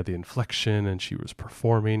voice, and she had the inflection, and she was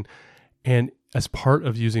performing. And as part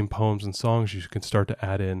of using poems and songs, you can start to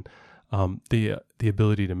add in the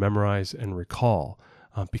ability to memorize and recall,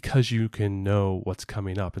 because you can know what's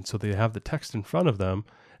coming up. And so they have the text in front of them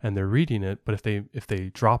and they're reading it, but if they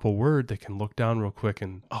drop a word, they can look down real quick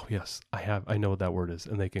and, oh yes, I know what that word is,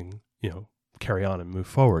 and they can carry on and move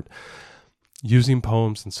forward. Using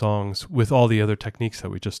poems and songs with all the other techniques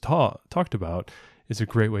that we just talked about is a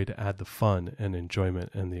great way to add the fun and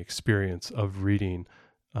enjoyment and the experience of reading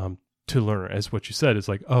to learner. As what you said is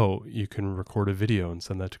like, oh, you can record a video and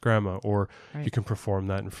send that to grandma, or you can perform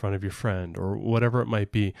that in front of your friend, or whatever it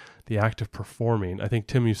might be. The act of performing. I think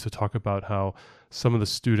Tim used to talk about how some of the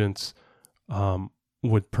students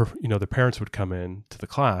the parents would come in to the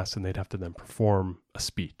class and they'd have to then perform a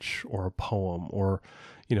speech or a poem or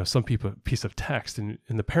some piece of text, and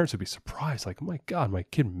the parents would be surprised, like, oh my God, my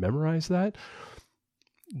kid memorized that.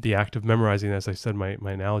 The act of memorizing, as I said, my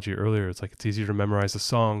analogy earlier, it's like it's easier to memorize a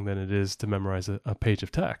song than it is to memorize a page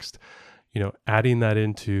of text. Adding that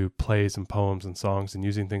into plays and poems and songs and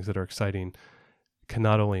using things that are exciting can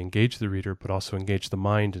not only engage the reader, but also engage the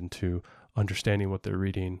mind into understanding what they're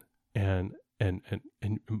reading and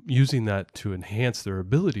using that to enhance their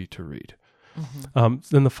ability to read. Mm-hmm.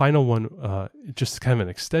 Then the final one, just kind of an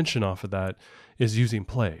extension off of that, is using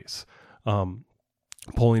plays,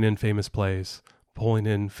 pulling in famous plays, pulling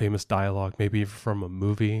in famous dialogue, maybe from a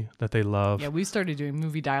movie that they love. Yeah, we started doing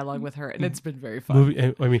movie dialogue with her, and it's been very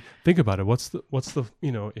fun. I mean, think about it. What's the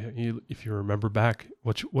if you remember back,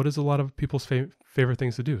 what is a lot of people's favorite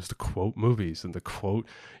things to do is to quote movies and to quote,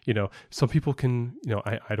 some people can,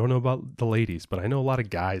 I don't know about the ladies, but I know a lot of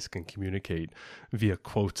guys can communicate via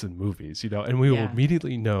quotes in movies, and we will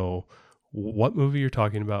immediately know what movie you're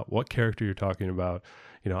talking about, what character you're talking about.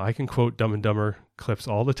 I can quote Dumb and Dumber clips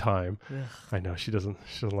all the time. Ugh. I know she doesn't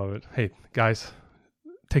love it. Hey guys,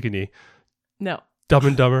 take a knee. No. Dumb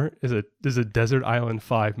and Dumber is a Desert Island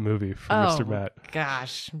 5 movie from Mr. Matt.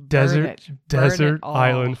 Gosh. Desert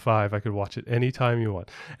Island 5. I could watch it anytime you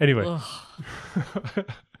want. Anyway.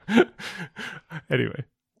 Anyway.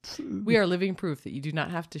 We are living proof that you do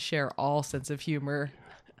not have to share all sense of humor.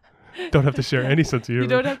 Don't have to share any sense of humor. You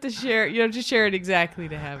don't have to share. You don't have to share it exactly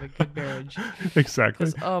to have a good marriage. Exactly.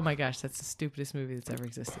 Because, oh my gosh, that's the stupidest movie that's ever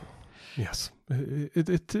existed. Yes.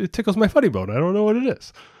 It tickles my funny bone. I don't know what it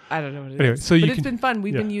is. I don't know what it is. But it's been fun.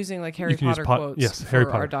 We've been using like Harry Potter quotes for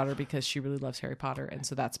our daughter because she really loves Harry Potter. And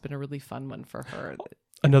so that's been a really fun one for her.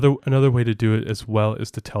 Another way to do it as well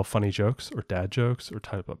is to tell funny jokes or dad jokes or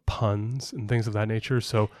type of puns and things of that nature.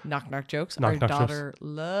 So knock jokes. Our daughter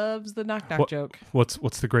loves the knock joke. What's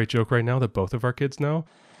the great joke right now that both of our kids know?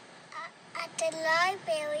 At the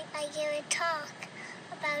library, I gave a talk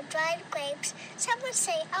about dried grapes. Someone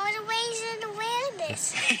say I was raised in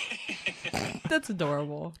awareness. That's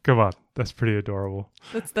adorable. Come on, that's pretty adorable.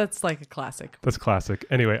 That's like a classic. That's classic.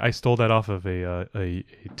 Anyway, I stole that off of a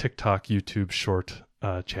TikTok YouTube short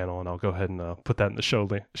channel, and I'll go ahead and put that in the show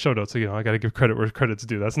notes. So, I got to give credit where credit's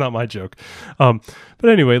due. That's not my joke. But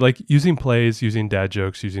anyway, like using plays, using dad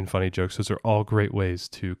jokes, using funny jokes, those are all great ways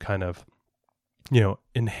to kind of,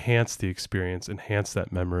 enhance the experience, enhance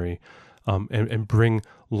that memory, and bring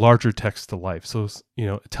larger text to life. So,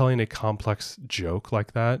 telling a complex joke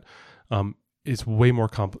like that is way more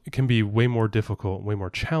it can be way more difficult, way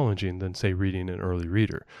more challenging than, say, reading an early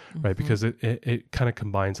reader, right? Because it kind of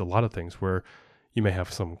combines a lot of things where you may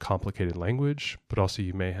have some complicated language, but also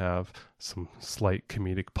you may have some slight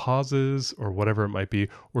comedic pauses or whatever it might be,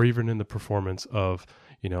 or even in the performance of,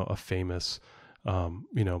 a famous,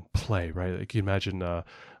 play, right? Like you imagine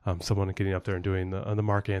someone getting up there and doing the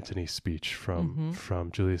Mark Antony speech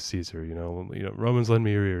from Julius Caesar, Romans lend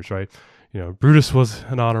me your ears, right? Brutus was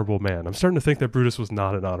an honorable man. I'm starting to think that Brutus was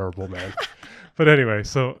not an honorable man. But anyway,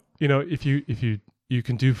 so, if you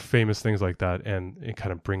can do famous things like that, and it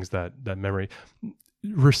kind of brings that memory.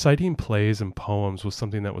 Reciting plays and poems was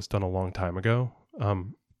something that was done a long time ago.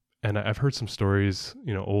 And I've heard some stories,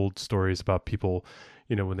 old stories about people,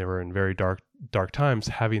 when they were in very dark times,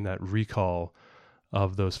 having that recall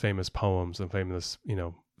of those famous poems and famous,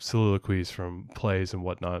 soliloquies from plays and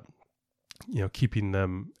whatnot, keeping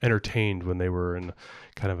them entertained when they were in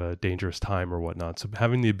kind of a dangerous time or whatnot. So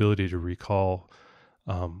having the ability to recall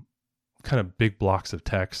kind of big blocks of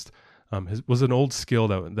text was an old skill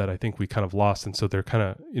that I think we kind of lost. And so they're kind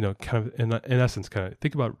of in essence, kind of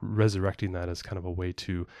think about resurrecting that as kind of a way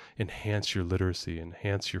to enhance your literacy,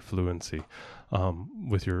 enhance your fluency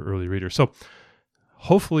with your early readers. So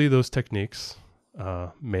hopefully those techniques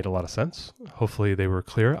made a lot of sense. Hopefully they were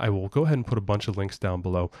clear. I will go ahead and put a bunch of links down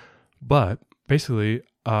below. But basically,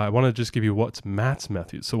 I want to just give you what's Matt's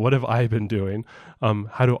method. So what have I been doing?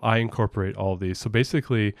 How do I incorporate all of these? So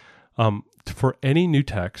basically, for any new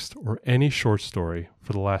text or any short story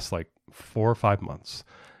for the last 4 or 5 months,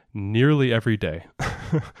 nearly every day,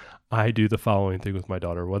 I do the following thing with my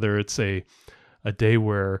daughter. Whether it's a day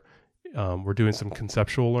where we're doing some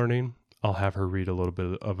conceptual learning, I'll have her read a little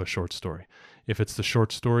bit of a short story. If it's the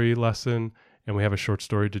short story lesson and we have a short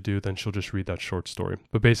story to do, then she'll just read that short story.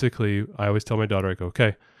 But basically, I always tell my daughter, I go,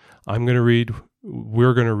 okay, I'm going to read,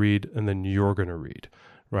 we're going to read, and then you're going to read,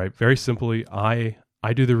 right? Very simply, I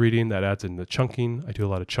do the reading. That adds in the chunking. I do a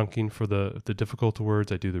lot of chunking for the difficult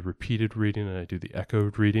words. I do the repeated reading, and I do the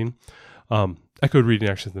echoed reading. Echoed reading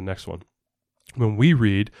actually is the next one. When we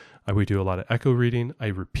read, we do a lot of echo reading. I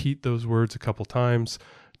repeat those words a couple times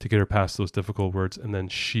to get her past those difficult words, and then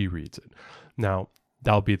she reads it. Now,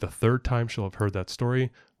 that'll be the third time she'll have heard that story.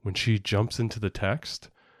 When she jumps into the text,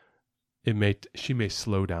 she may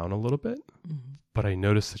slow down a little bit, but I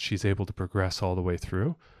notice that she's able to progress all the way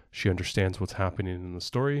through. She understands what's happening in the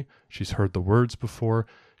story. She's heard the words before.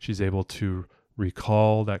 She's able to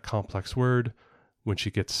recall that complex word. When she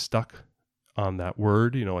gets stuck on that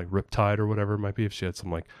word, like riptide or whatever it might be, if she had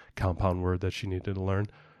some compound word that she needed to learn,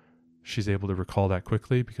 she's able to recall that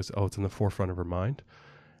quickly because, it's in the forefront of her mind.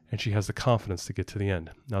 And she has the confidence to get to the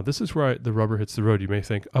end. Now, this is where the rubber hits the road. You may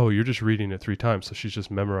think, you're just reading it 3 times, so she's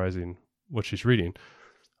just memorizing what she's reading.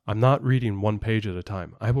 I'm not reading 1 page at a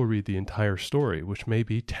time. I will read the entire story, which may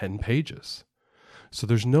be 10 pages. So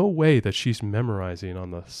there's no way that she's memorizing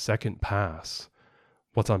on the second pass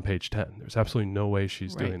what's on page 10. There's absolutely no way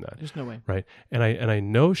she's doing that. There's no way. Right. And I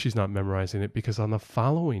know she's not memorizing it because on the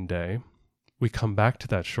following day, we come back to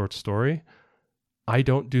that short story. I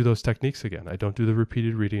don't do those techniques again. I don't do the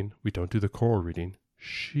repeated reading. We don't do the choral reading.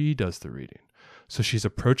 She does the reading. So she's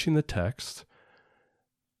approaching the text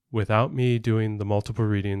without me doing the multiple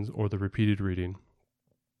readings or the repeated reading.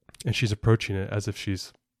 And she's approaching it as if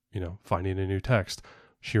she's, finding a new text.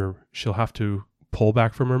 She'll have to pull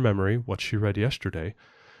back from her memory what she read yesterday.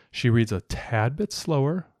 She reads a tad bit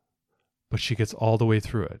slower, but she gets all the way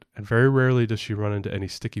through it. And very rarely does she run into any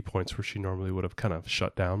sticky points where she normally would have kind of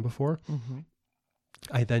shut down before. Mm-hmm.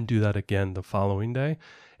 I then do that again the following day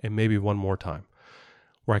and maybe one more time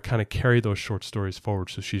where I kind of carry those short stories forward.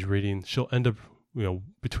 So she's reading, she'll end up,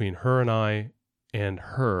 between her and I and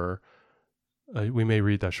her, we may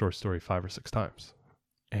read that short story 5 or 6 times.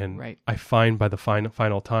 And I find by the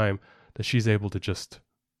final time that she's able to just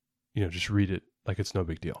read it like it's no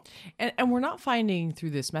big deal. And we're not finding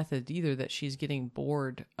through this method either that she's getting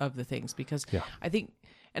bored of the things because I think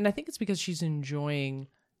it's because she's enjoying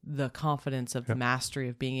the confidence of the mastery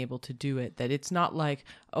of being able to do it, that it's not like,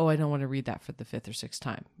 I don't want to read that for the 5th or 6th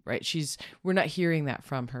time, right? We're not hearing that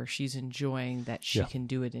from her. She's enjoying that she can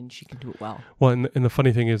do it and she can do it well. Well, and the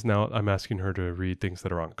funny thing is now I'm asking her to read things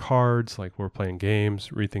that are on cards, like we're playing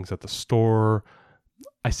games, read things at the store,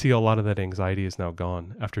 I see a lot of that anxiety is now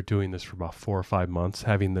gone after doing this for about 4 or 5 months,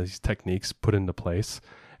 having these techniques put into place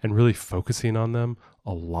and really focusing on them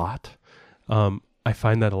a lot. I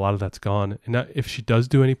find that a lot of that's gone. And now, if she does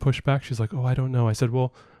do any pushback, she's like, oh, I don't know. I said,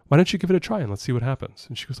 well, why don't you give it a try and let's see what happens?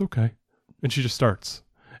 And she goes, okay. And she just starts.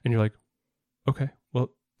 And you're like, okay,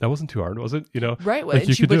 well, that wasn't too hard, was it? You know, Right. like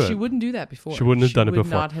She wouldn't do that before. She wouldn't have done it would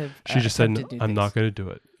before. Not have, She just said, attempted new I'm not things. going to do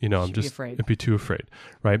it. You know, I'm She'd be just, afraid. I'd be too afraid.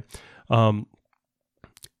 Right.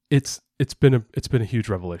 It's been a huge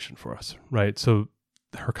revelation for us. Right. So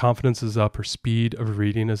her confidence is up. Her speed of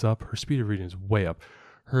reading is up. Her speed of reading is way up.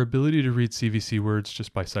 Her ability to read CVC words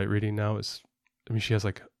just by sight reading now is, I mean, she has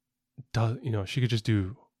like, you know, she could just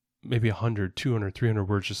do maybe 100, 200, 300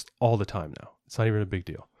 words just all the time now. It's not even a big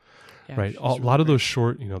deal. Yeah, Right. she's A really lot of great. those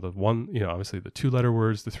short, you know, the one, you know, obviously the 2-letter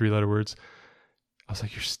words, the 3-letter words. I was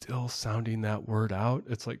like, you're still sounding that word out.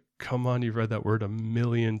 It's like, come on, you've read that word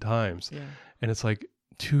 1,000,000 times. Yeah. And it's like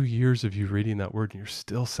 2 years of you reading that word and you're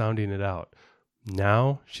still sounding it out.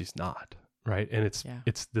 Now she's not. Right. And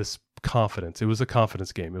it's this confidence. It was a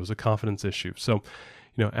confidence game. It was a confidence issue. So,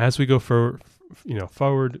 you know, as we go forward,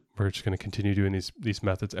 we're just going to continue doing these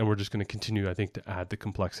methods, and we're just going to continue, I think, to add the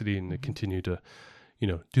complexity and to continue to, you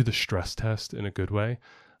know, do the stress test in a good way,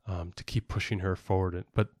 to keep pushing her forward.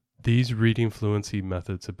 But these reading fluency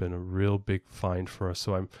methods have been a real big find for us.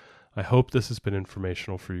 So I hope this has been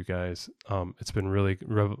informational for you guys. It's been really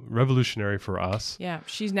revolutionary for us. Yeah,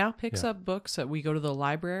 she now picks up books. We go to the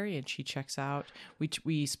library and she checks out.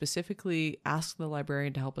 We specifically asked the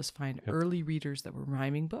librarian to help us find early readers that were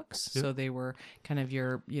rhyming books. Yep. So they were kind of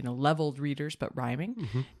your, you know, leveled readers, but rhyming.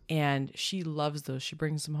 Mm-hmm. And she loves those. She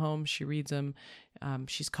brings them home. She reads them.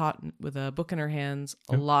 She's caught with a book in her hands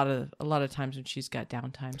a lot of times when she's got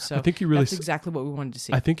downtime. So I think you really that's exactly what we wanted to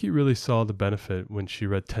see. I think you really saw the benefit when she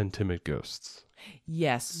read 10 Timid Ghosts.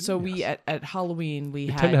 Yes. So we at Halloween we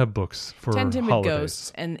tend had to have books for 10 Timid holidays.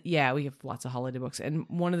 Ghosts, and yeah, we have lots of holiday books. And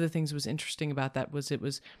one of the things that was interesting about that was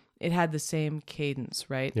it had the same cadence,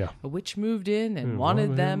 right? Yeah. A witch moved in and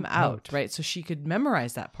wanted them out, right? So she could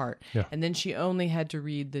memorize that part. Yeah. And then she only had to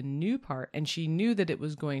read the new part, and she knew that it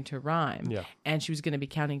was going to rhyme. Yeah. And she was going to be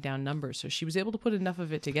counting down numbers. So she was able to put enough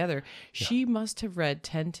of it together. She must have read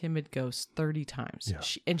 10 Timid Ghosts 30 times.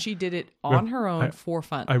 Yeah. She did it on her own for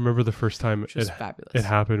fun. I remember the first time which was fabulous. it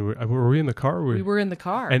happened. Were we in the car? We were in the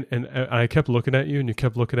car. And I kept looking at you, and you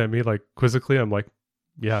kept looking at me like quizzically. I'm like,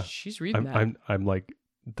 yeah, she's reading that. I'm like,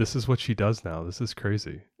 this is what she does now. This is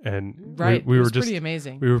crazy. And right, we it were was just pretty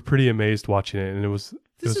amazing. We were pretty amazed watching it, and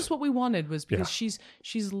This is what we wanted, was because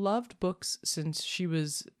she's loved books since she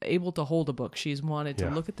was able to hold a book. She's wanted to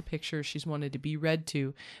look at the pictures. She's wanted to be read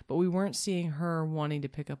to, but we weren't seeing her wanting to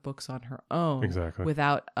pick up books on her own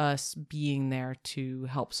without us being there to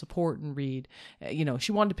help support and read. You know,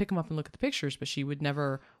 she wanted to pick them up and look at the pictures, but she would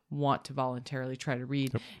never want to voluntarily try to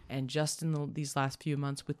read. Yep. And just in these last few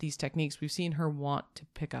months with these techniques, we've seen her want to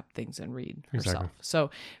pick up things and read herself. So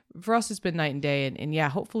for us, it's been night and day. And yeah,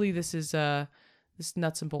 hopefully this is this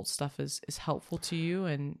nuts and bolts stuff is helpful to you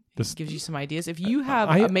and gives you some ideas. If you have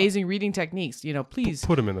amazing reading techniques, you know, please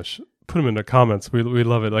put them in the comments. We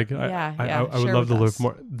love it. Like I would love to learn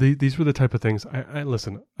more. These were the type of things. I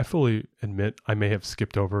listen. I fully admit I may have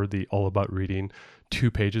skipped over the all about reading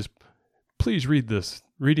 2 pages. Please read this.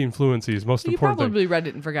 Reading fluency is most important thing. You probably read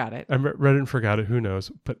it and forgot it. I read it and forgot it. Who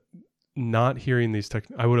knows? But not hearing these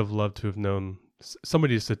I would have loved to have known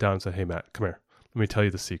somebody to sit down and say, "Hey, Matt, come here. Let me tell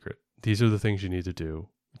you the secret. These are the things you need to do.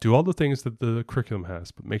 Do all the things that the curriculum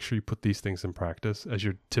has, but make sure you put these things in practice as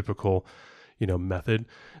your typical, you know, method."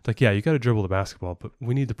 It's like, yeah, you got to dribble the basketball, but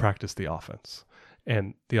we need to practice the offense.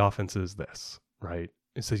 And the offense is this, right?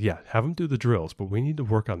 It says, yeah, have them do the drills, but we need to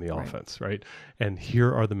work on the offense, right? And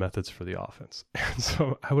here are the methods for the offense. And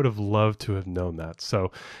so I would have loved to have known that.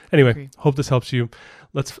 So anyway, hope this helps you.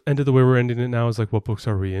 Let's end it the way we're ending it now is like, what books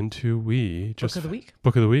are we into? We just... Book of the week.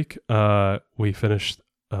 Book of the week. We finished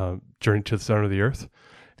Journey to the Center of the Earth.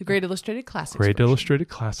 The Great Illustrated Classics Illustrated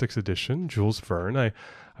Classics edition, Jules Verne.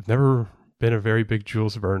 I've never been a very big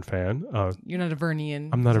Jules Verne fan. You're not a Vernian.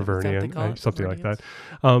 I'm not a Vernian, something like that.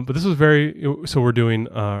 But this was so we're doing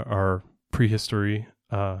our prehistory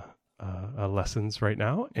lessons right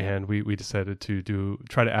now, and we decided to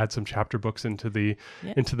try to add some chapter books into the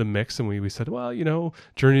mix, and we said, well, you know,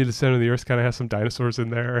 Journey to the Center of the Earth kind of has some dinosaurs in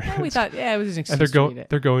there. Yeah, we thought, it was an excuse and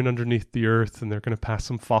they're going underneath the earth, and they're going to pass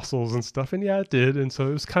some fossils and stuff, and it did, and so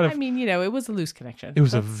it was kind of. I mean, you know, it was a loose connection. It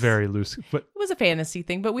was a very loose, but it was a fantasy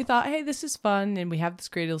thing. But we thought, hey, this is fun, and we have this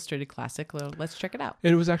Great Illustrated Classic. Let's check it out.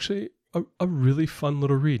 And it was actually a really fun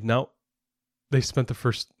little read. Now, they spent the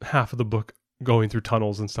first half of the book going through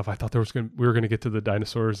tunnels and stuff. I thought we were going to get to the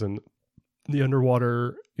dinosaurs and the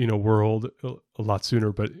underwater, world a lot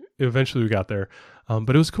sooner, but eventually we got there.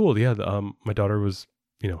 But it was cool. Yeah. My daughter was,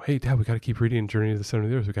 hey, Dad, we got to keep reading Journey to the Center of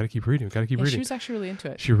the Earth. We got to keep reading. We got to keep reading. She was actually really into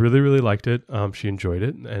it. She really, really liked it. She enjoyed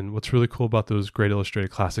it. And what's really cool about those great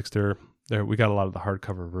illustrated classics, there we got a lot of the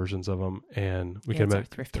hardcover versions of them, and we can admit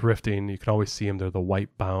thrifting. You can always see them. They're the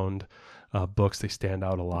white bound books. They stand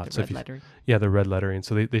out a lot. The red lettering. Yeah, the red lettering.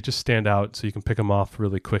 So they just stand out. So you can pick them off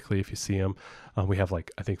really quickly if you see them. We have I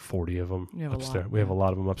think 40 of them upstairs. We have a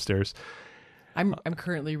lot of them upstairs. I'm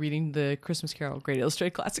currently reading the Christmas Carol Great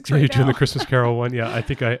Illustrated Classics right now. You're doing the Christmas Carol one? Yeah, I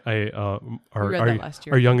think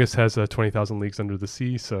our youngest has 20,000 Leagues Under the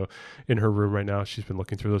Sea. So in her room right now, she's been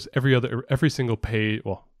looking through those. Every single page,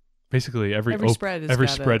 well, basically every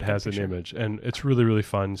spread has an image, and it's really, really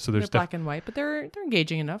fun. So they're black and white, but they're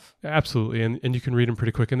engaging enough. Absolutely, and you can read them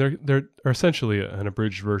pretty quick, and they're essentially an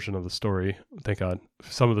abridged version of the story. Thank God,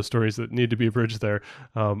 some of the stories that need to be abridged there,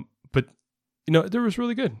 but it was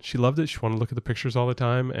really good. She loved it. She wanted to look at the pictures all the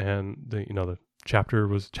time, and the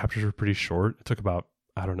chapters were pretty short. It took about,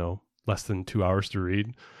 I don't know, less than 2 hours to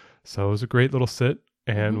read, so it was a great little sit.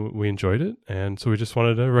 And we enjoyed it. And so we just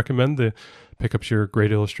wanted to recommend pick up your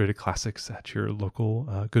Great Illustrated Classics at your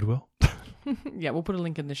local Goodwill. Yeah, we'll put a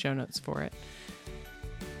link in the show notes for it.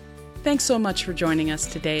 Thanks so much for joining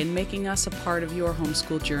us today and making us a part of your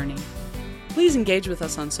homeschool journey. Please engage with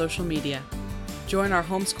us on social media. Join our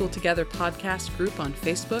Homeschool Together podcast group on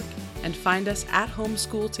Facebook and find us at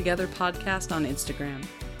Homeschool Together Podcast on Instagram.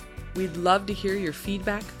 We'd love to hear your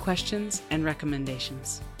feedback, questions, and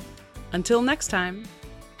recommendations. Until next time,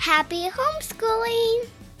 happy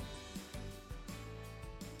homeschooling!